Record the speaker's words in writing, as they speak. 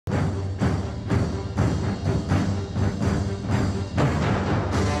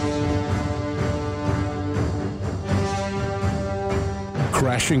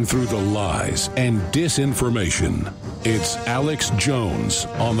crashing through the lies and disinformation. It's Alex Jones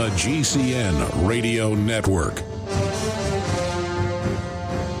on the GCN Radio Network.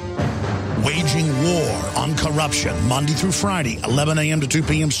 Waging war on corruption, Monday through Friday, 11 a.m. to 2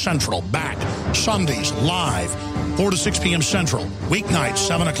 p.m. Central. Back Sundays, live, 4 to 6 p.m. Central. Weeknights,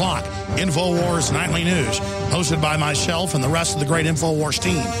 7 o'clock. InfoWars Nightly News, hosted by myself and the rest of the great InfoWars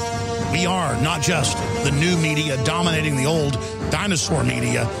team. We are not just the new media dominating the old dinosaur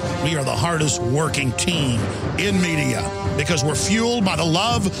media. We are the hardest working team in media because we're fueled by the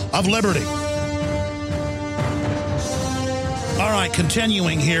love of liberty. All right,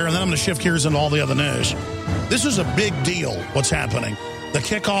 continuing here, and then I'm going to shift gears into all the other news. This is a big deal, what's happening. The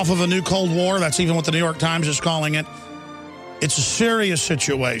kickoff of a new Cold War, that's even what the New York Times is calling it. It's a serious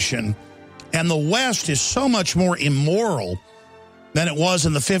situation, and the West is so much more immoral than it was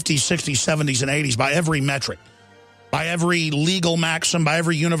in the 50s, 60s, 70s, and 80s by every metric, by every legal maxim, by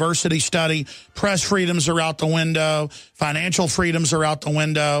every university study. Press freedoms are out the window. Financial freedoms are out the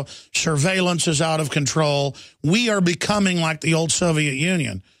window. Surveillance is out of control. We are becoming like the old Soviet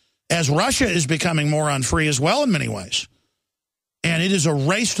Union, as Russia is becoming more unfree as well in many ways. And it is a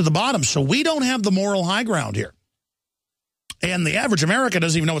race to the bottom. So we don't have the moral high ground here. And the average American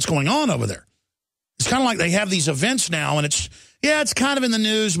doesn't even know what's going on over there. It's kind of like they have these events now, and it's kind of in the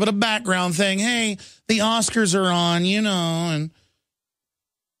news, but a background thing. Hey, the Oscars are on, you know. And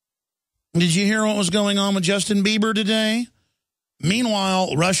did you hear what was going on with Justin Bieber today?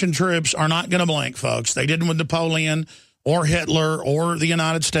 Meanwhile, Russian troops are not going to blink, folks. They didn't with Napoleon or Hitler or the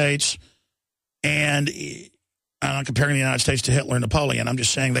United States. And I'm not comparing the United States to Hitler and Napoleon. I'm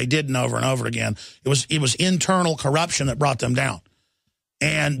just saying they didn't over and over again. It was internal corruption that brought them down.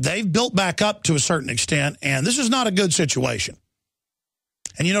 And they've built back up to a certain extent, and this is not a good situation.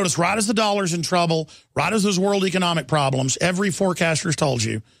 And you notice right as the dollar's in trouble, right as those world economic problems, every forecaster's told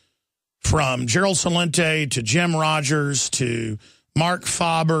you, from Gerald Celente to Jim Rogers to Mark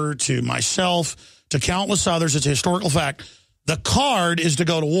Faber to myself to countless others, it's a historical fact, the card is to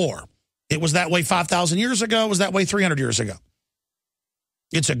go to war. It was that way 5,000 years ago. It was that way 300 years ago.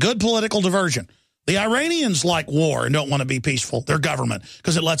 It's a good political diversion. The Iranians like war and don't want to be peaceful, their government,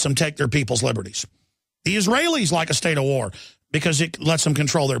 because it lets them take their people's liberties. The Israelis like a state of war because it lets them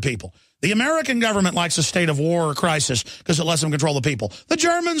control their people. The American government likes a state of war or crisis because it lets them control the people. The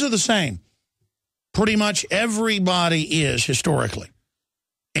Germans are the same. Pretty much everybody is historically.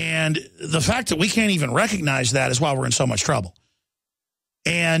 And the fact that we can't even recognize that is why we're in so much trouble.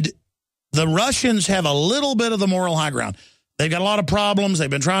 And the Russians have a little bit of the moral high ground. They've got a lot of problems.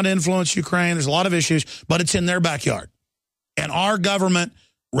 They've been trying to influence Ukraine. There's a lot of issues, but it's in their backyard. And our government,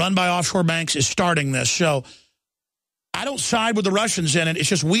 run by offshore banks, is starting this. So I don't side with the Russians in it. It's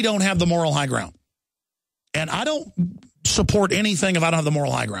just we don't have the moral high ground. And I don't support anything if I don't have the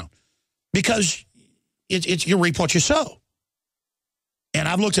moral high ground. Because it's you reap what you sow. And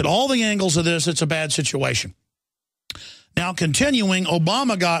I've looked at all the angles of this. It's a bad situation. Now, continuing,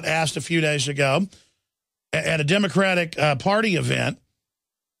 Obama got asked a few days ago at a Democratic Party event,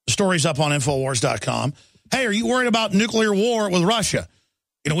 the story's up on Infowars.com. Hey, are you worried about nuclear war with Russia?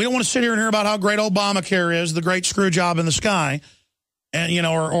 You know, we don't want to sit here and hear about how great Obamacare is, the great screw job in the sky, and, you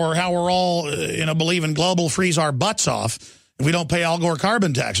know, or how we're all, believe in global freeze our butts off if we don't pay Al Gore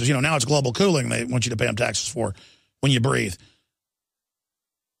carbon taxes. You know, now it's global cooling they want you to pay them taxes for when you breathe.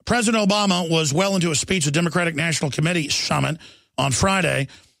 President Obama was well into a speech at Democratic National Committee Summit on Friday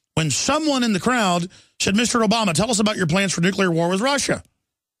when someone in the crowd said, Mr. Obama, tell us about your plans for nuclear war with Russia.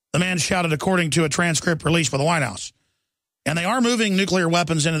 The man shouted according to a transcript released by the White House. And they are moving nuclear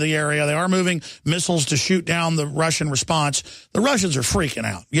weapons into the area. They are moving missiles to shoot down the Russian response. The Russians are freaking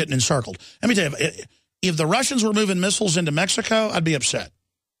out, getting encircled. Let me tell you, if the Russians were moving missiles into Mexico, I'd be upset.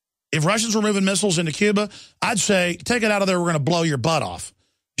 If Russians were moving missiles into Cuba, I'd say, take it out of there, we're going to blow your butt off.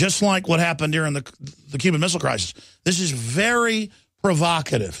 Just like what happened during the Cuban Missile Crisis. This is very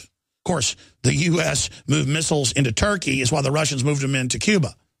provocative. Of course, the U.S. moved missiles into Turkey is why the Russians moved them into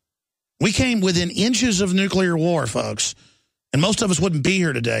Cuba. We came within inches of nuclear war, folks. And most of us wouldn't be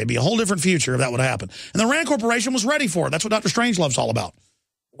here today. It'd be a whole different future if that would happen. And the Rand Corporation was ready for it. That's what Dr. Strangelove's all about.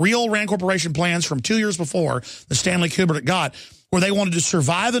 Real Rand Corporation plans from 2 years before the Stanley Kubrick got, where they wanted to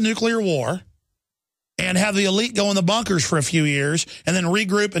survive a nuclear war and have the elite go in the bunkers for a few years and then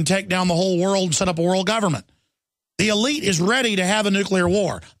regroup and take down the whole world and set up a world government. The elite is ready to have a nuclear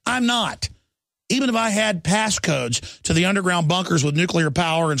war. I'm not. Even if I had passcodes to the underground bunkers with nuclear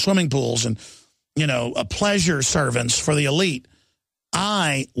power and swimming pools and, pleasure servants for the elite,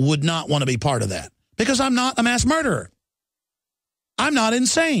 I would not want to be part of that because I'm not a mass murderer. I'm not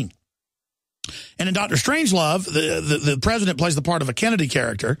insane. And in Dr. Strangelove, the president plays the part of a Kennedy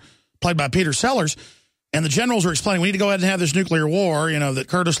character, played by Peter Sellers, and the generals are explaining, we need to go ahead and have this nuclear war, you know, that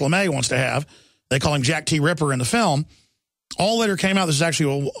Curtis LeMay wants to have. They call him Jack T. Ripper in the film. All later came out, this is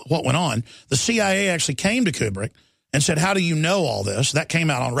actually what went on. The CIA actually came to Kubrick and said, how do you know all this? That came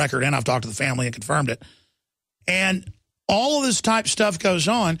out on record, and I've talked to the family and confirmed it. And all of this type stuff goes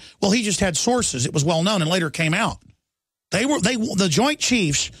on. Well, he just had sources. It was well known, and later came out. The Joint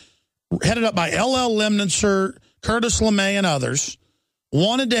Chiefs, headed up by L.L. Lemnitzer, Curtis LeMay, and others,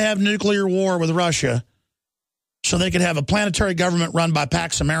 wanted to have nuclear war with Russia so they could have a planetary government run by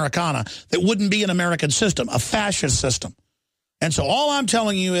Pax Americana that wouldn't be an American system, a fascist system. And so all I'm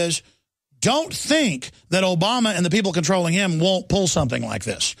telling you is, don't think that Obama and the people controlling him won't pull something like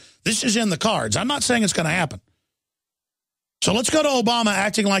this. This is in the cards. I'm not saying it's going to happen. So let's go to Obama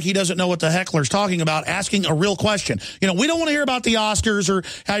acting like he doesn't know what the heckler's talking about, asking a real question. You know, we don't want to hear about the Oscars or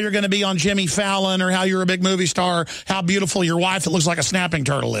how you're going to be on Jimmy Fallon or how you're a big movie star, how beautiful your wife that looks like a snapping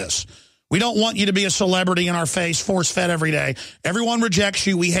turtle is. We don't want you to be a celebrity in our face, force-fed every day. Everyone rejects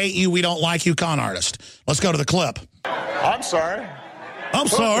you. We hate you. We don't like you, con artist. Let's go to the clip. I'm sorry. I'm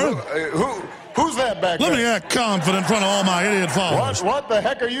sorry. Who's that back there? Let me act confident in front of all my idiot followers. What the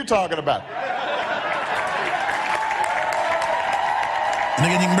heck are you talking about? And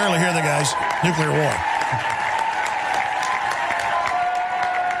again, you can barely hear the guys. Nuclear war.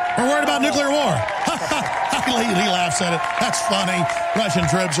 We're worried about nuclear war. He laughs at it. That's funny. Russian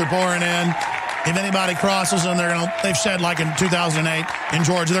troops are pouring in. If anybody crosses them, they've said, like in 2008 in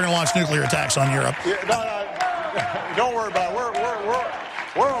Georgia, they're going to launch nuclear attacks on Europe. Yeah, don't worry about it.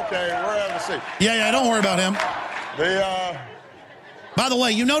 We're okay. We're having a seat. Yeah, don't worry about him. By the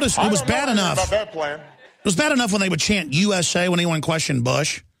way, you notice it was bad enough. About that plan. It was bad enough when they would chant USA when anyone questioned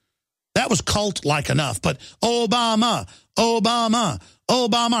Bush. That was cult-like enough. But Obama, Obama,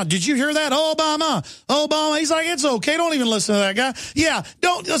 Obama. Did you hear that? Obama, Obama. He's like, it's okay. Don't even listen to that guy. Yeah,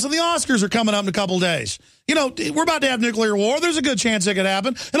 don't listen. The Oscars are coming up in a couple days. You know, we're about to have nuclear war. There's a good chance it could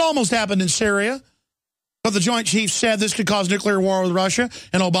happen. It almost happened in Syria. But the Joint Chiefs said this could cause nuclear war with Russia,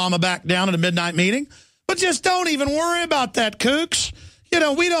 and Obama backed down at a midnight meeting. But just don't even worry about that, kooks. You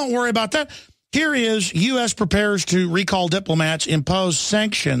know, we don't worry about that. Here is U.S. prepares to recall diplomats, impose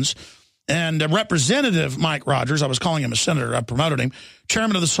sanctions, and Representative Mike Rogers, I was calling him a senator, I promoted him,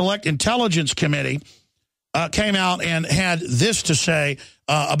 chairman of the Select Intelligence Committee, came out and had this to say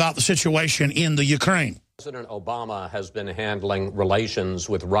about the situation in the Ukraine. President Obama has been handling relations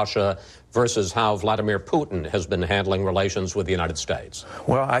with Russia versus how Vladimir Putin has been handling relations with the United States.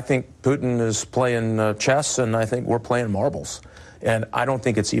 Well, I think Putin is playing chess, and I think we're playing marbles. And I don't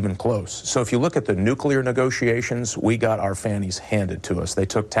think it's even close. So if you look at the nuclear negotiations, we got our fannies handed to us. They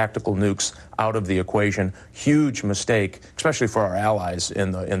took tactical nukes out of the equation. Huge mistake, especially for our allies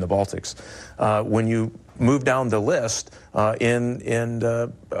in the Baltics. When you move down the list in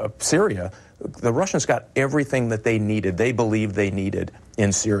Syria, the Russians got everything that they needed. They believed they needed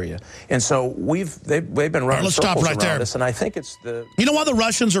in Syria, and so they've been running circles around us. And I think it's the. You know why the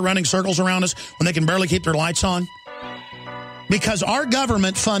Russians are running circles around us when they can barely keep their lights on? Because our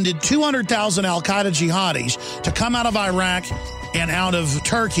government funded 200,000 al-Qaeda jihadis to come out of Iraq and out of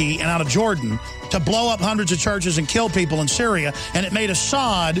Turkey and out of Jordan to blow up hundreds of churches and kill people in Syria. And it made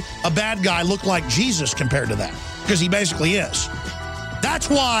Assad, a bad guy, look like Jesus compared to that. Because he basically is. That's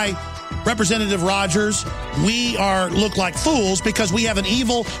why, Representative Rogers, we look like fools because we have an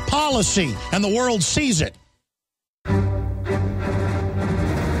evil policy and the world sees it.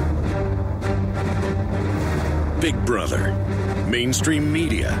 Big Brother, mainstream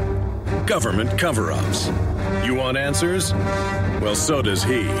media, government cover-ups. You want answers? Well, so does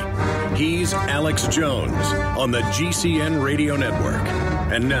he. He's Alex Jones on the GCN Radio Network.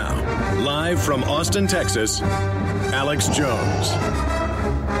 And now, live from Austin, Texas, Alex Jones.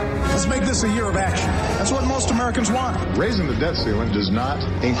 Let's make this a year of action. That's what most Americans want. Raising the debt ceiling does not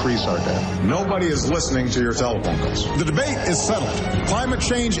increase our debt. Nobody is listening to your telephone calls. The debate is settled. Climate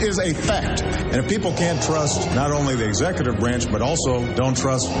change is a fact. And if people can't trust not only the executive branch, but also don't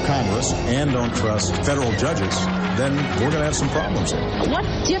trust Congress and don't trust federal judges, then we're going to have some problems here. What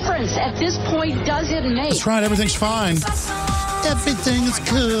difference at this point does it make? That's right. Everything's fine. Everything is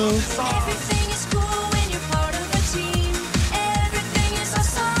cool. Everything is cool when you're part of a team. Everything is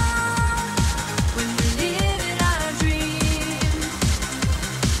awesome when we're living our dream.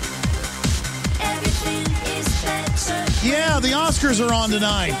 Everything is better. Yeah, the Oscars are on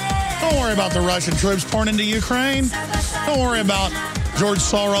tonight. Don't worry about the Russian troops pouring into Ukraine. Don't worry about George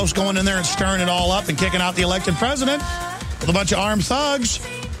Soros going in there and stirring it all up and kicking out the elected president with a bunch of armed thugs.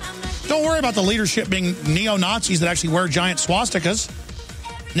 Don't worry about the leadership being neo-Nazis that actually wear giant swastikas.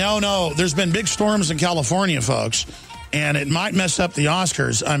 No. There's been big storms in California, folks, and it might mess up the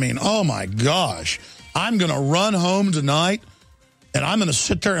Oscars. I mean, oh, my gosh. I'm going to run home tonight, and I'm going to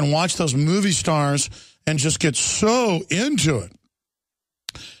sit there and watch those movie stars and just get so into it.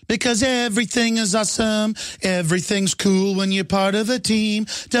 Because everything is awesome. Everything's cool when you're part of a team.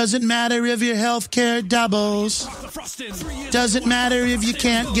 Doesn't matter if your health care doubles. Doesn't matter if you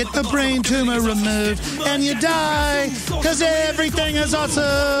can't get the brain tumor removed and you die. Because everything is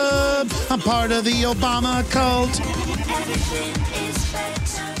awesome. I'm part of the Obama cult.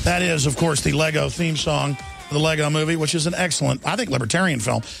 That is, of course, the Lego theme song. The Lego movie, which is an excellent, I think, libertarian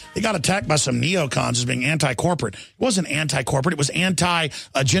film. It got attacked by some neocons as being anti-corporate. It wasn't anti-corporate. It was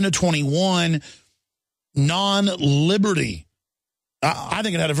anti-Agenda 21, non-liberty. I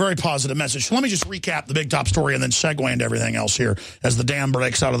think it had a very positive message. So let me just recap the big top story and then segue into everything else here as the dam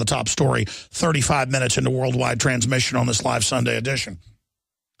breaks out of the top story 35 minutes into worldwide transmission on this live Sunday edition.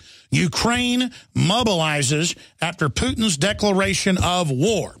 Ukraine mobilizes after Putin's declaration of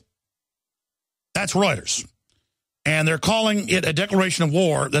war. That's Reuters. And they're calling it a declaration of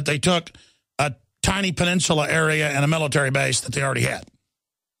war that they took a tiny peninsula area and a military base that they already had.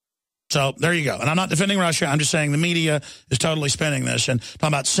 So there you go. And I'm not defending Russia. I'm just saying the media is totally spinning this and talking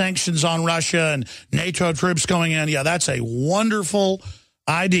about sanctions on Russia and NATO troops going in. Yeah, that's a wonderful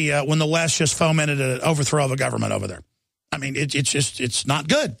idea when the West just fomented an overthrow of a government over there. I mean, it's not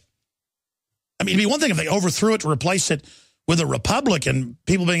good. I mean, it'd be one thing if they overthrew it to replace it with a republic and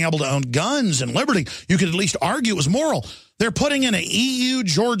people being able to own guns and liberty. You could at least argue it was moral. They're putting in an EU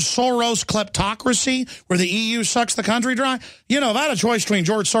George Soros kleptocracy where the EU sucks the country dry. You know, if I had a choice between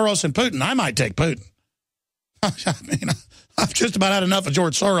George Soros and Putin, I might take Putin. I mean, I've just about had enough of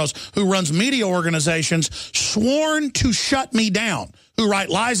George Soros, who runs media organizations sworn to shut me down, who write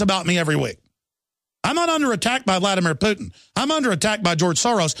lies about me every week. I'm not under attack by Vladimir Putin. I'm under attack by George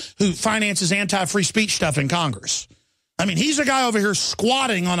Soros, who finances anti-free speech stuff in Congress. I mean, he's a guy over here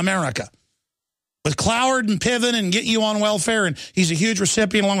squatting on America with Cloward and Piven and getting you on welfare, and he's a huge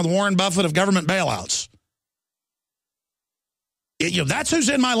recipient, along with Warren Buffett, of government bailouts. That's who's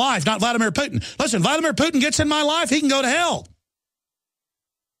in my life, not Vladimir Putin. Listen, Vladimir Putin gets in my life, he can go to hell.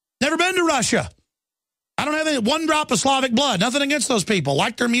 Never been to Russia. I don't have one drop of Slavic blood. Nothing against those people.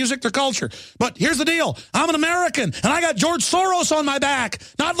 Like their music, their culture. But here's the deal. I'm an American, and I got George Soros on my back,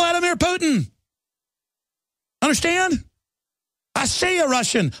 not Vladimir Putin. Understand? I see a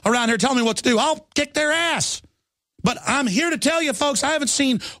Russian around here telling me what to do. I'll kick their ass. But I'm here to tell you, folks, I haven't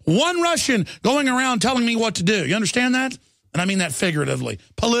seen one Russian going around telling me what to do. You understand that? And I mean that figuratively.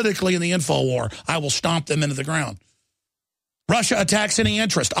 Politically, in the info war, I will stomp them into the ground. Russia attacks any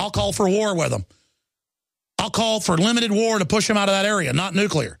interest. I'll call for war with them. I'll call for limited war to push them out of that area, not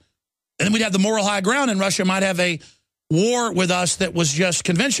nuclear. And then we'd have the moral high ground, and Russia might have a war with us that was just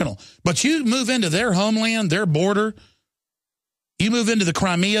conventional. But you move into their homeland, their border, you move into the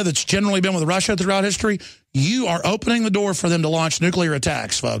Crimea that's generally been with Russia throughout history, you are opening the door for them to launch nuclear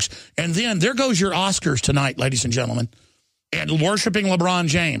attacks, folks. And then there goes your Oscars tonight, ladies and gentlemen, and worshiping LeBron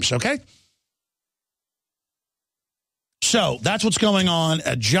James, okay? So that's what's going on,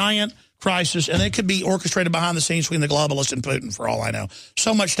 a giant crisis, and it could be orchestrated behind the scenes between the globalists and Putin, for all I know.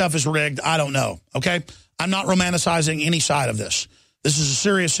 So much stuff is rigged, I don't know, okay? I'm not romanticizing any side of this. This is a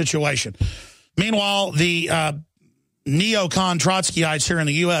serious situation. Meanwhile, the neocon Trotskyites here in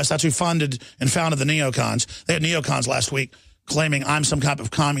the U.S., that's who funded and founded the neocons. They had neocons last week claiming I'm some type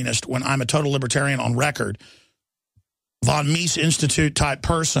of communist when I'm a total libertarian on record. Von Mises Institute type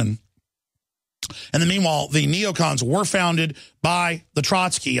person. And then meanwhile, the neocons were founded by the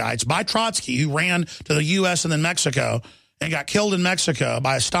Trotskyites, by Trotsky, who ran to the U.S. and then Mexico and got killed in Mexico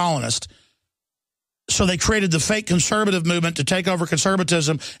by a Stalinist. So they created the fake conservative movement to take over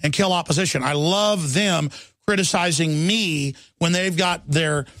conservatism and kill opposition. I love them criticizing me when they've got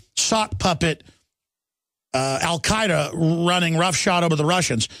their sock puppet Al-Qaeda running roughshod over the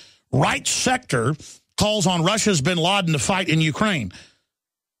Russians. Right sector calls on Russia's bin Laden to fight in Ukraine.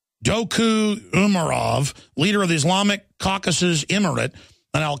 Doku Umarov, leader of the Islamic Caucasus Emirate,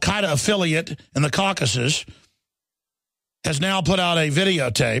 an Al-Qaeda affiliate in the Caucasus, has now put out a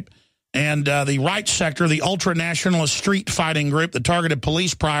videotape. And the right sector, the ultra-nationalist street fighting group that targeted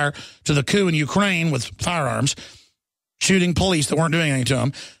police prior to the coup in Ukraine with firearms, shooting police that weren't doing anything to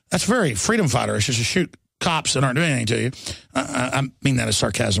them. That's very freedom fighter-ish, just to shoot cops that aren't doing anything to you. I mean that as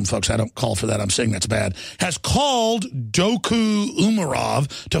sarcasm, folks. I don't call for that. I'm saying that's bad. Has called Doku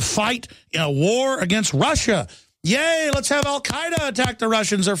Umarov to fight in a war against Russia. Yay, let's have Al-Qaeda attack the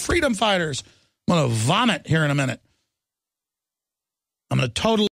Russians. They're freedom fighters. I'm going to vomit here in a minute. I'm going to totally